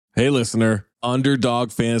Hey, listener,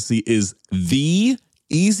 Underdog Fantasy is the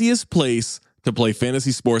easiest place to play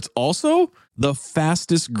fantasy sports. Also, the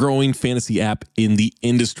fastest growing fantasy app in the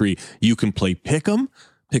industry. You can play Pick'em,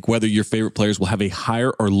 pick whether your favorite players will have a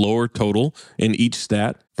higher or lower total in each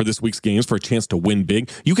stat for this week's games for a chance to win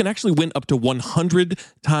big. You can actually win up to 100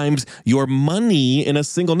 times your money in a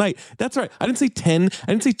single night. That's right. I didn't say 10. I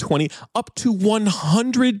didn't say 20. Up to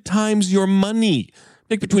 100 times your money.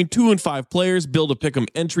 Pick between 2 and 5 players, build a pick'em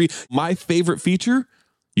entry. My favorite feature,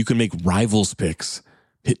 you can make rivals picks.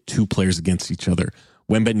 Pit 2 players against each other.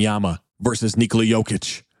 Wembanyama versus Nikola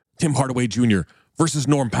Jokic. Tim Hardaway Jr. versus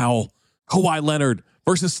Norm Powell. Kawhi Leonard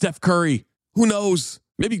versus Steph Curry. Who knows?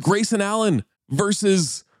 Maybe Grayson Allen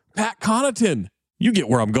versus Pat Connaughton. You get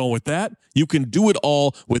where I'm going with that. You can do it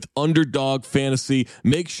all with Underdog Fantasy.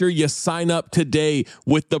 Make sure you sign up today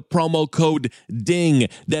with the promo code DING.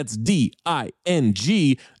 That's DING, and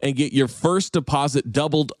get your first deposit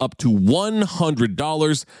doubled up to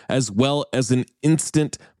 $100, as well as an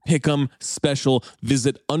instant Pick'em special.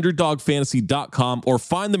 Visit underdogfantasy.com or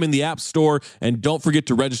find them in the App Store. And don't forget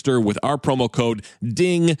to register with our promo code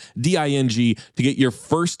DING, DING, to get your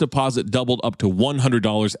first deposit doubled up to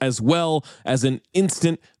 $100, as well as an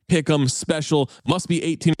instant Pick'em special. Must be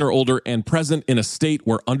 18 or older and present in a state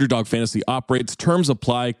where Underdog Fantasy operates. Terms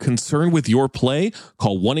apply. Concerned with your play?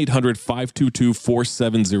 Call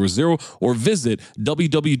 1-800-522-4700 or visit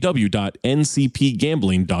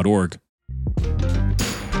www.ncpgambling.org.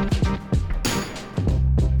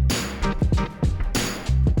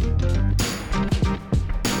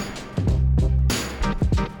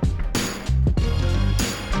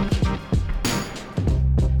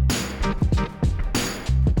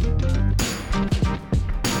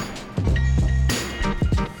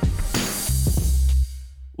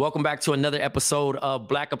 Welcome back to another episode of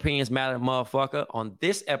Black Opinions Matter, motherfucker. On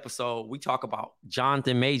this episode, we talk about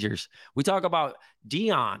Jonathan Majors. We talk about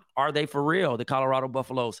Dion. Are they for real? The Colorado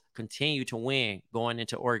Buffaloes continue to win going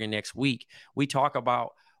into Oregon next week. We talk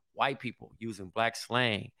about white people using black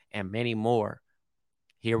slang and many more.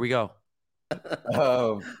 Here we go.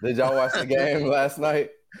 Did y'all watch the game last night?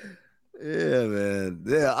 Yeah, man.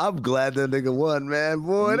 Yeah, I'm glad that nigga won, man.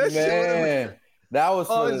 Boy, that shit. That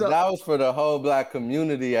was for the whole black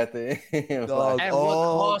community at the end. Dog, at what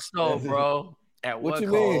cost, though, bro? At what cost,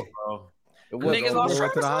 mean? Bro? Niggas lost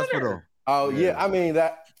to the hospital. Oh yeah, I mean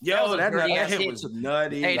that. Yo, that hit was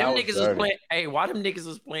nutty. Hey, them niggas was playing. Hey, why them niggas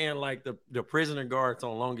was playing like the prisoner guards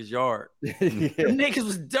on Longest Yard? Yeah. Them niggas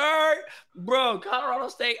was dirt, bro. Colorado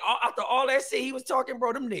State. After all that shit he was talking,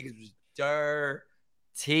 bro, them niggas was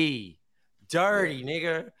dirty,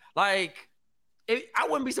 nigga. Like. I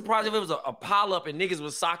wouldn't be surprised if it was a pile up and niggas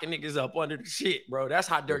was socking niggas up under the shit, bro. That's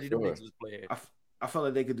how dirty them niggas was playing. I felt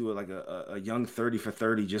like they could do it like a young 30 for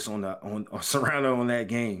 30 just on surrounded on that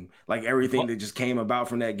game, like everything that just came about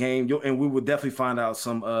from that game. And we would definitely find out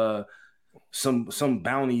some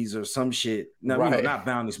bounties or some shit. No, right. Not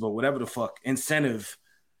bounties, but whatever the fuck incentive.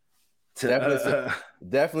 To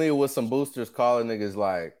definitely with some boosters calling niggas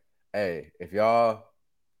like, hey, if y'all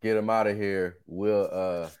get them out of here,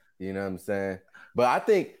 we'll you know what I'm saying. But I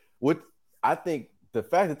think the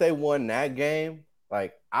fact that they won that game,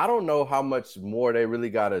 like, I don't know how much more they really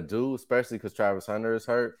got to do, especially because Travis Hunter is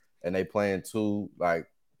hurt and they playing 2, like,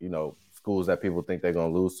 you know, schools that people think they're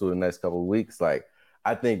going to lose to the next couple of weeks. Like,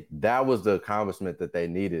 I think that was the accomplishment that they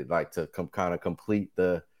needed, like, to kind of complete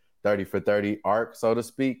the 30 for 30 arc, so to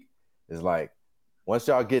speak. Is like, once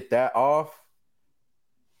y'all get that off,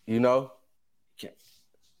 you know.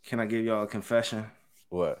 Can I give y'all a confession?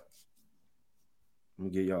 What? Let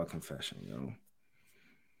me give y'all a confession, yo.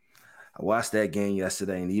 I watched that game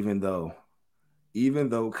yesterday, and even though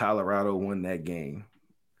Colorado won that game,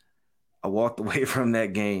 I walked away from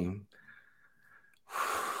that game.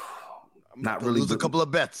 Not really lose a couple of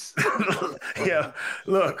bets. Yeah,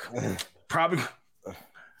 look, probably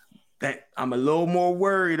that I'm a little more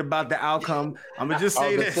worried about the outcome. I'm gonna just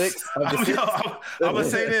say this. I'm gonna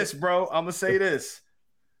say this, bro. I'm gonna say this.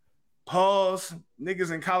 Pause.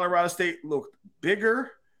 Niggas in Colorado State look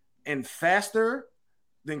bigger and faster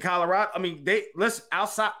than Colorado. I mean,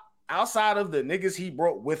 outside of the niggas he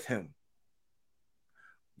brought with him,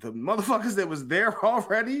 the motherfuckers that was there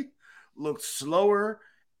already looked slower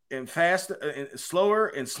and faster and slower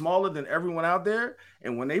and smaller than everyone out there.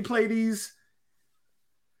 And when they play these,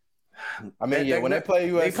 I mean, when they play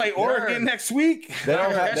USC, they play Oregon next week. They're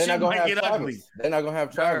not gonna have Travis. They're not gonna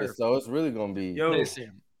have Travis, so it's really gonna be.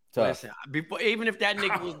 Listen, even if that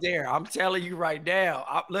nigga was there, I'm telling you right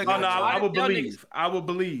now. I would believe. I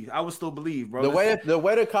would still believe, bro. The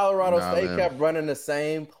way the Colorado State kept running the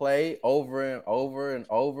same play over and over and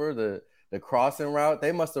over, the crossing route,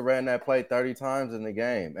 they must have ran that play 30 times in the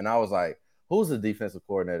game. And I was like, who's the defensive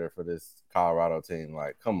coordinator for this Colorado team?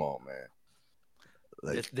 Like, come on, man.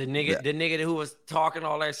 Like, the nigga who was talking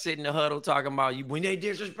all that shit in the huddle, talking about you when they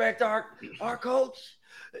disrespect our coach.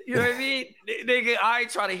 You know what I mean? Nigga, I ain't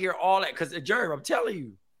trying to hear all that because Jerry, I'm telling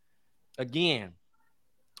you, again,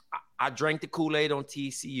 I drank the Kool-Aid on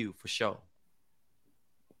TCU for sure.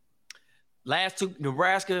 Last two,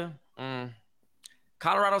 Nebraska,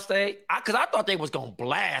 Colorado State, because I thought they was going to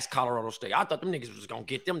blast Colorado State. I thought them niggas was going to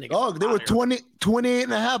get them niggas. Oh, they were 28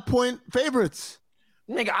 and a half point favorites.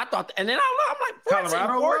 Nigga, I thought, and then I'm like,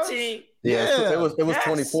 14. Yeah, it was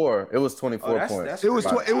 24. It was 24 points. It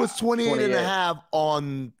was 28 and a half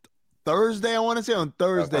on Thursday. I want to say on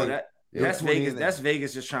Thursday. That's Vegas. That's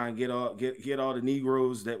Vegas just trying to get all the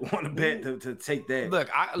Negroes that want to bet to take that.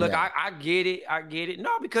 I get it. I get it.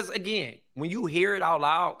 No, because again, when you hear it out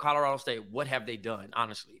loud, Colorado State, what have they done?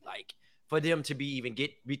 Honestly, like for them to even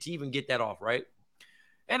get that off, right?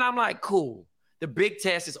 And I'm like, cool. The big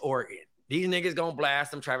test is Oregon. These niggas gonna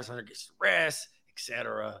blast them. Travis Hunter gets rest,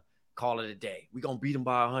 etc. Call it a day. We gonna beat them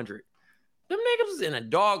by 100. Them niggas was in a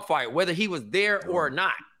dogfight, whether he was there or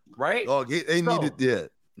not, right? Oh, they needed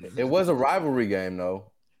that. It was a rivalry game,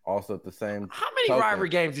 though. Also at the same. How many rivalry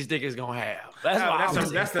games these niggas gonna have?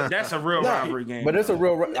 That's a real rivalry game. But it's a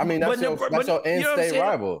real. I mean, that's your in-state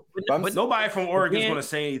rival. But nobody from Oregon's gonna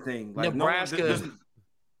say anything. Like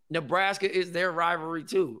Nebraska is their rivalry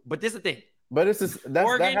too. But this is the thing. But it's just, that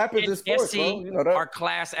happens in sports, bro. You know that. Are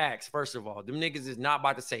class acts. First of all, them niggas is not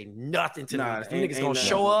about to say nothing to them. Them niggas gonna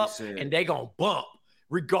show up and they gonna bump.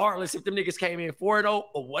 Regardless if them niggas came in 4-0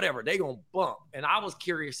 or whatever, they gonna bump. And I was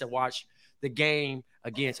curious to watch the game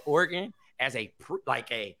against Oregon as a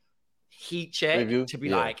heat check to be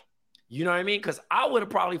like, you know what I mean? Because I would have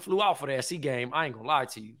probably flew out for the SC game. I ain't gonna lie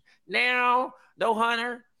to you. Now, no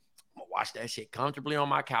Hunter, I'm gonna watch that shit comfortably on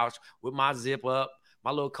my couch with my zip up,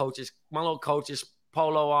 my little coach's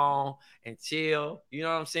polo on and chill. You know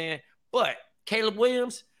what I'm saying? But Caleb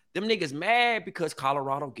Williams, them niggas mad because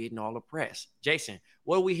Colorado getting all the press. Jason,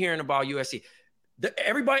 what are we hearing about USC?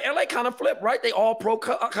 Everybody, LA kind of flipped, right? They all pro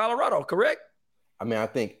Colorado, correct? I mean, I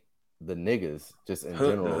think the niggas just in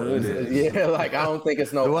general. Yeah, like I don't think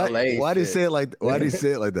it's no LA. Why do you say it like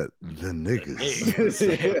that? The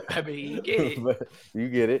niggas. I mean, you get it. You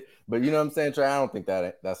get it. But you know what I'm saying, Trey? I don't think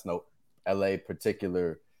that's no LA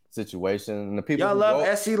particular situation. And the people y'all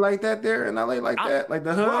love SC like that there in LA like that, like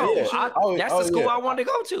the hood. That's the school I wanted to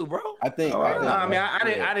go to, bro. I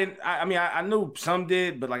knew some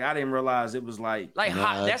did, but like I didn't realize it was like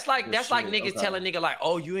that's like niggas telling nigga like,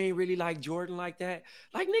 oh, you ain't really like Jordan like that.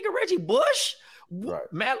 Like nigga Reggie Bush,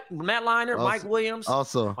 Matt Leinart, Mike Williams.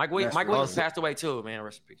 Also, Mike Williams passed away too, man.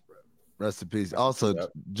 Rest in peace, bro. Rest in peace. Also,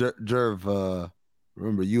 Jerv.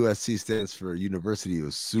 Remember, USC stands for University of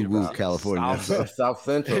Suwu, California. South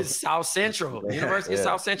Central. It's South Central. University of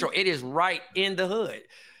South Central. It is right in the hood.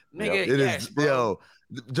 Nigga, it is, bro. Yo,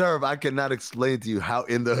 Jerv, I cannot explain to you how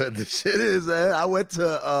in the hood this shit is, man. I went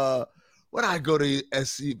to, what did I go to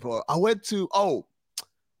SC for? I went to,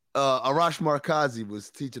 Arash Markazi was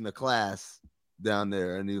teaching a class down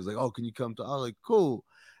there, and he was like, oh, can you come to, I was like, cool.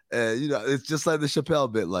 And, you know, it's just like the Chappelle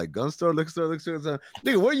bit, like, gun store, liquor store.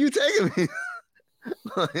 Nigga, where are you taking me?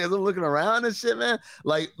 As I'm looking around and shit, man.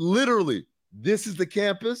 Like literally, this is the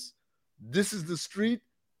campus, this is the street,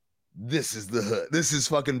 this is the hood. This is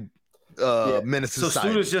fucking menace society. So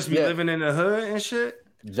students just be living in the hood and shit.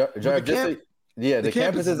 The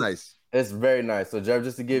campus is nice. It's very nice. So, Jeff,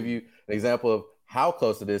 just to give you an example of how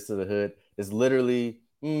close it is to the hood, it's literally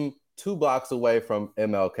 2 blocks away from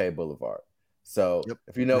MLK Boulevard. So,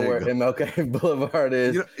 if you know where MLK Boulevard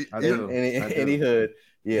is, any hood.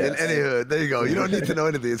 Yeah, in any hood. There you go. You don't need to know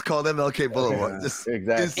anything. It's called MLK Boulevard.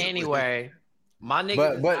 Exactly. Anyway, my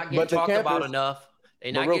niggas not getting talked about enough.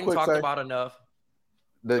 They're not getting talked about enough.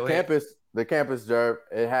 The campus, Jerv,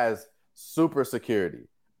 it has super security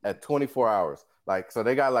at 24 hours. Like, so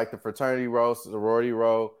they got like the fraternity row, sorority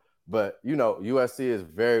row, but you know, USC is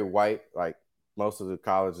very white. Like most of the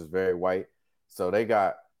college is very white. So they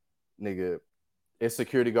got it's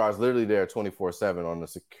security guards literally there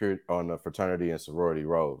 24/7 on the fraternity and sorority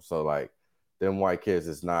row. So like them white kids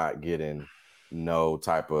is not getting no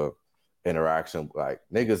type of interaction. Like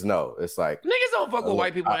niggas know. It's like niggas don't fuck with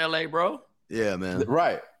white people in LA, bro. Yeah, man.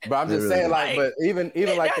 Right. But I'm just saying, like, but even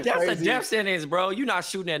like that's a death sentence, bro. You're not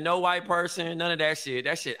shooting at no white person, none of that shit.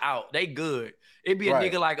 That shit out. They good. It'd be a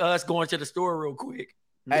nigga like us going to the store real quick.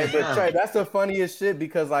 Hey, but Trey, that's the funniest shit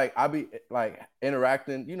because like I be like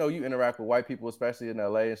interacting, you know, you interact with white people, especially in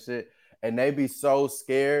LA and shit, and they be so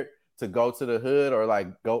scared to go to the hood or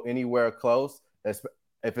like go anywhere close.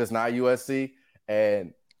 if it's not USC.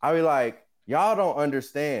 And I be like, y'all don't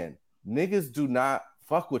understand. Niggas do not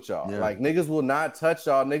fuck with y'all. Yeah. Like niggas will not touch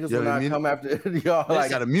y'all. Niggas will not come after y'all.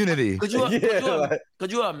 Like got immunity.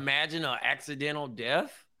 Could you imagine an accidental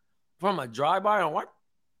death from a drive-by on what?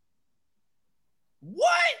 What?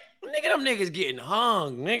 Nigga, them niggas getting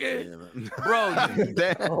hung, nigga. Yeah, bro,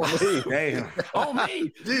 damn. On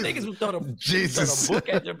me. Niggas would throw the book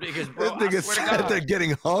at them niggas, bro. This nigga said they're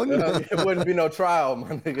getting hung. It wouldn't be no trial,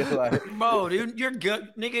 my nigga. Like, bro, dude, you're good,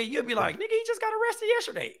 nigga. You'd be like, nigga, he just got arrested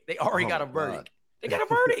yesterday. They already got a verdict. God. They got a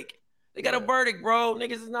verdict. They got a verdict, bro.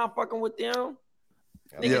 Niggas is not fucking with them.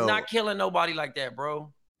 Niggas not killing nobody like that,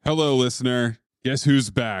 bro. Hello, listener. Guess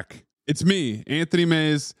who's back? It's me, Anthony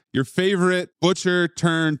Mays, your favorite butcher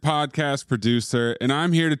turned podcast producer, and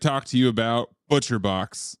I'm here to talk to you about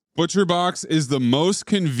ButcherBox. ButcherBox is the most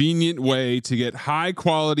convenient way to get high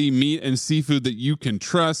quality meat and seafood that you can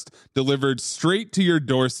trust delivered straight to your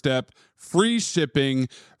doorstep, free shipping,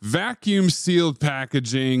 vacuum sealed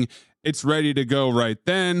packaging. It's ready to go right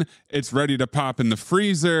then. It's ready to pop in the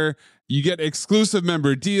freezer. You get exclusive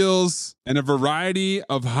member deals and a variety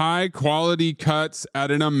of high quality cuts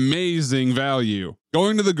at an amazing value.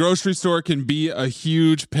 Going to the grocery store can be a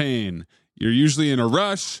huge pain. You're usually in a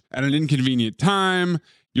rush at an inconvenient time.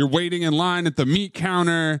 You're waiting in line at the meat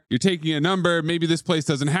counter. You're taking a number. Maybe this place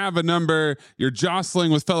doesn't have a number. You're jostling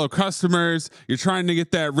with fellow customers. You're trying to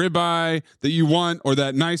get that ribeye that you want or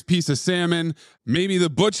that nice piece of salmon. Maybe the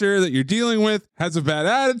butcher that you're dealing with has a bad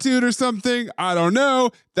attitude or something. I don't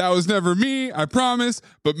know. That was never me, I promise.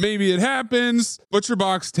 But maybe it happens.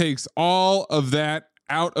 ButcherBox takes all of that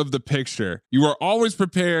out of the picture. You are always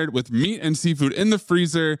prepared with meat and seafood in the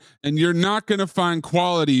freezer, and you're not going to find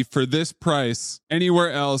quality for this price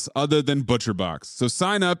anywhere else other than ButcherBox. So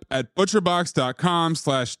sign up at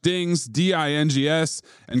butcherbox.com/dings, D-I-N-G-S,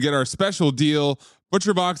 and get our special deal.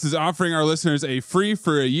 ButcherBox is offering our listeners a free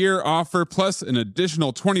for a year offer plus an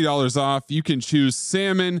additional $20 off. You can choose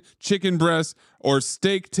salmon, chicken breast, or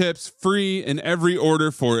steak tips free in every order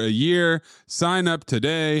for a year. Sign up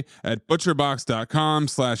today at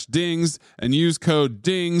butcherbox.com/dings and use code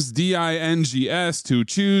DINGS, D-I-N-G-S, to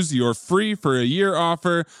choose your free for a year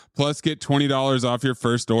offer plus get $20 off your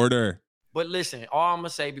first order. But listen, all I'm going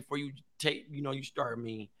to say before you you start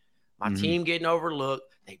me, my team getting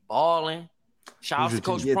overlooked. They balling. Shout out to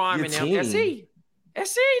Coach Prime and them. SC,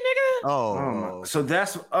 nigga. Oh, so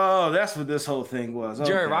that's what this whole thing was.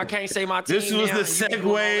 Okay. Jerv, I can't say my team. This was now, the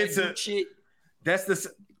segue to shit. That's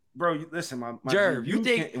the bro. Listen, my Jerv, you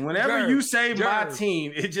think whenever you say my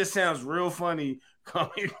team, it just sounds real funny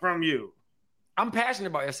coming from you. I'm passionate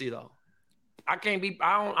about SC though. I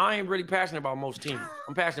ain't really passionate about most teams.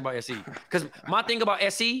 I'm passionate about SC because my thing about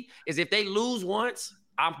SC is if they lose once,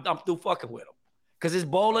 I'm through fucking with them because it's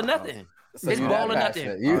bowl or nothing. So it's ball or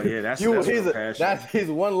nothing. He's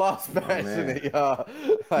one loss passionate, y'all.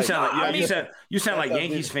 Like, you sound like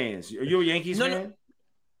Yankees fans. Are you a Yankees fan? No.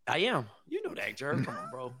 I am. You know that, Jerv. Come on,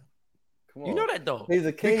 bro. Come on. You know that though. He's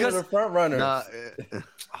a king of the front runners. Oh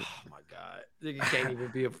my God, nigga can't even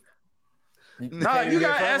be a. You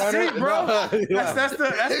got SC, bro. That's the.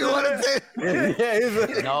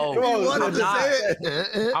 No,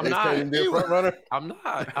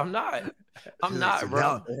 I'm not,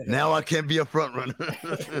 bro. Now I can't be a front runner.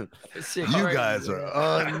 You guys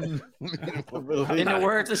are in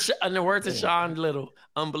the words of Sean Little,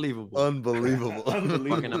 unbelievable,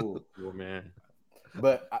 man.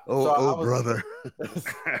 But brother.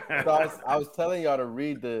 I was telling y'all to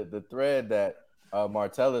read the thread that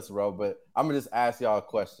Martellus wrote, but I'm gonna just ask y'all a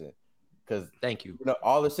question because thank you.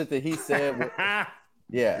 All the shit that he said.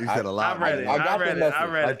 Yeah, he said a lot. I read it.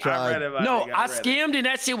 No, I skimmed and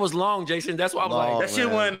that shit was long, Jason. That's why I'm like, that shit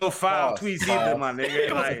wasn't no 5 tweets either, my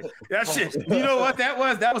nigga. Like that shit. You know what that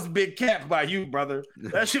was? That was big cap by you, brother.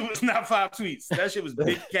 That shit was not 5 tweets. That shit was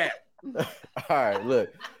big cap. All right,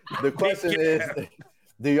 look. The question is,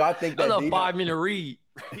 do y'all think that a 5-minute read?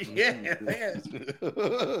 Yeah.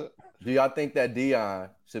 Do y'all think that Deion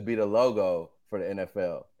should be the logo for the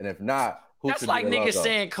NFL? And if not, that's like niggas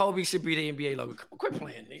saying Kobe should be the NBA logo. Quit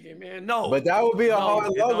playing, nigga, man. No. But that would be a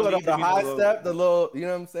hard logo. The high step, the little, you know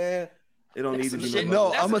what I'm saying? It don't need to be.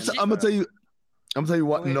 No, I'm gonna tell you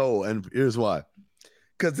what. No, and here's why.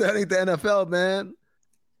 Because that ain't the NFL, man.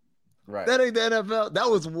 Right. That ain't the NFL. That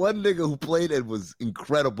was one nigga who played and was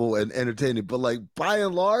incredible and entertaining. But like by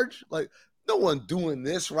and large, like no one doing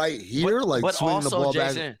this right here, swinging the ball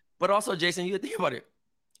back. But also, Jason, you think about it.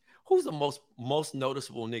 Who's the most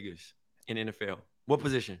noticeable niggas in NFL? What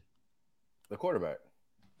position? The quarterback.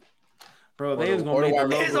 Bro, they was gonna make the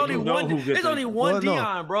logo. There's only one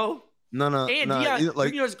Deion, bro. No. And Deion, you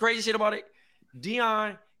know what's crazy shit about it?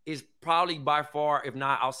 Deion is probably by far, if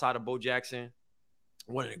not outside of Bo Jackson,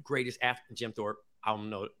 one of the greatest athletes. Jim Thorpe, I don't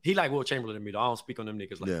know. He like Will Chamberlain to me, though. I don't speak on them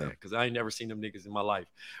niggas like that because I ain't never seen them niggas in my life.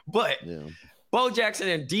 But Bo Jackson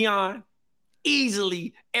and Deion,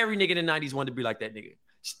 easily every nigga in the 90s wanted to be like that nigga.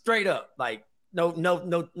 Straight up. Like, no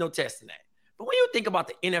testing that. But when you think about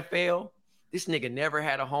the NFL, this nigga never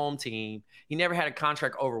had a home team. He never had a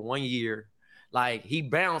contract over 1 year. Like, he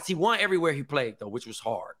bounced. He won everywhere he played, though, which was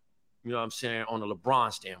hard. You know what I'm saying? On the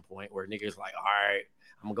LeBron standpoint, where niggas like, all right,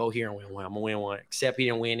 I'm going to go here and win one. I'm going to win one. Except he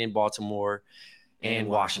didn't win in Baltimore and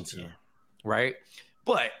Washington. Right?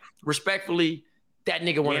 But respectfully, that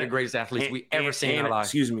nigga one of the greatest athletes we ever seen in our life.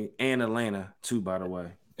 Excuse me. And Atlanta, too, by the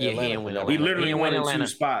way. Yeah, he didn't win Atlanta. He literally won in 2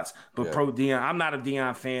 spots. But pro Deion, I'm not a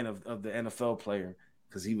Deion fan of the NFL player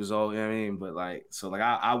because he was all, you know what I mean? But like, so like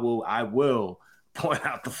I will point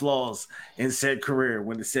out the flaws in said career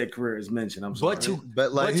when the said career is mentioned. I'm sorry.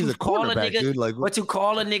 But like he's a quarterback, dude. Like, but to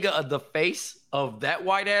call a nigga the face of that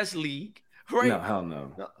white ass league, right? No, hell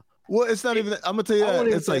no. Well, it's not even. I'm gonna tell you that.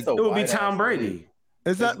 It's like it would be Tom Brady.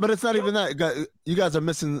 It's not, but it's not even that. You guys are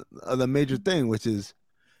missing the major thing, which is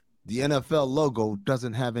the NFL logo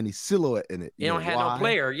doesn't have any silhouette in it. You don't have no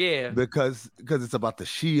player, yeah. Because it's about the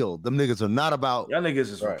shield. Them niggas are not about. Y'all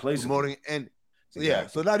niggas is replacing. And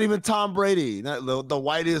so not even Tom Brady, not the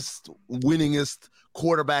whitest, winningest,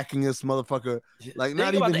 quarterbackingest motherfucker. Like,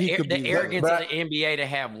 not even he could be. The arrogance of the NBA to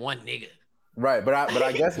have one nigga. Right, but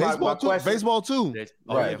I guess my question. Baseball too.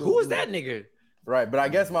 Right. Who is that nigga? Right, but I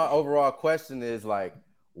guess my overall question is like,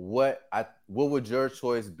 what would your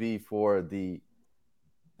choice be for the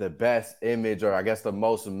best image, or I guess the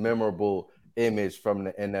most memorable image from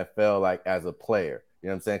the NFL, like as a player? You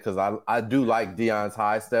know what I'm saying? Because I do like Deion's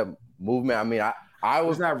high step movement. I mean,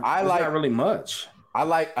 it's not really much. I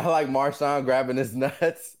like Marshawn grabbing his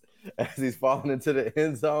nuts as he's falling into the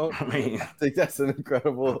end zone. I mean, I think that's an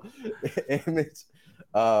incredible image.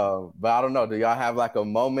 But I don't know. Do y'all have like a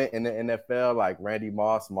moment in the NFL, like Randy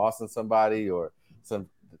Mossing somebody or some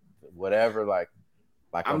whatever, like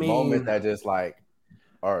a moment that just like,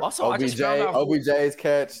 or also, OBJ's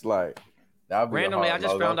catch, like that would be randomly. I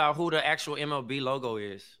just found out who the actual MLB logo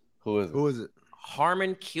is. Who is it?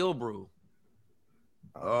 Harmon Killebrew.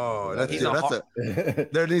 Oh,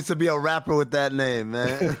 there needs to be a rapper with that name,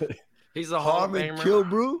 man. He's a Harmon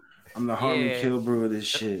Killebrew. I'm the Harmon Killebrew of this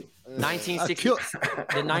shit.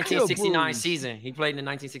 1969 season. He played in the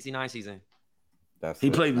 1969 season.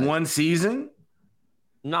 He played one season?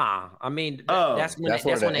 Nah, I mean that's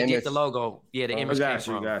when they get the logo. Yeah, the image came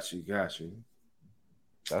from. Got you.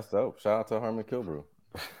 That's dope. Shout out to Harmon Killebrew.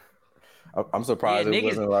 I'm surprised it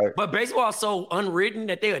wasn't like. But baseball is so unwritten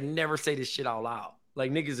that they would never say this shit out loud.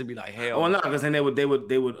 Like niggas would be like, hell. Oh no, because then they would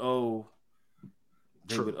owe.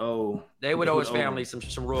 They would owe his family some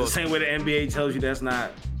rules. The same way the NBA tells you that's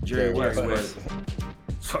not Jerry West.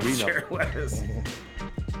 Fuck Jerry West.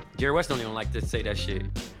 Jerry West don't even like to say that shit.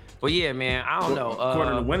 But yeah, man, I don't know.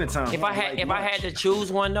 According to winning time. If I had to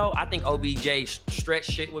choose one though, I think OBJ stretch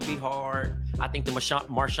shit would be hard. I think the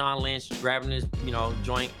Marshawn Lynch grabbing his,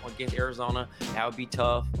 joint against Arizona, that would be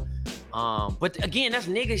tough. But again, that's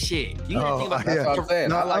nigga shit. You gotta think about that's what I'm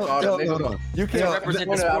saying. I like all the niggas. You can't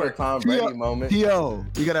represent the sport. Tom Brady moment. T.O.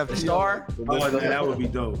 You gotta have the star. Oh, that would be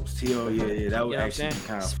dope. T.O. Yeah, that would actually be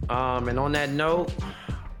kind of. And on that note,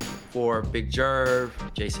 for Big Jerv,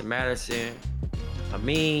 Jason Madison,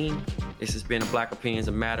 Amin, this has been a Black Opinions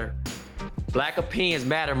Matter. Black Opinions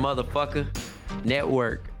Matter, motherfucker.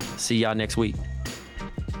 Network. See y'all next week.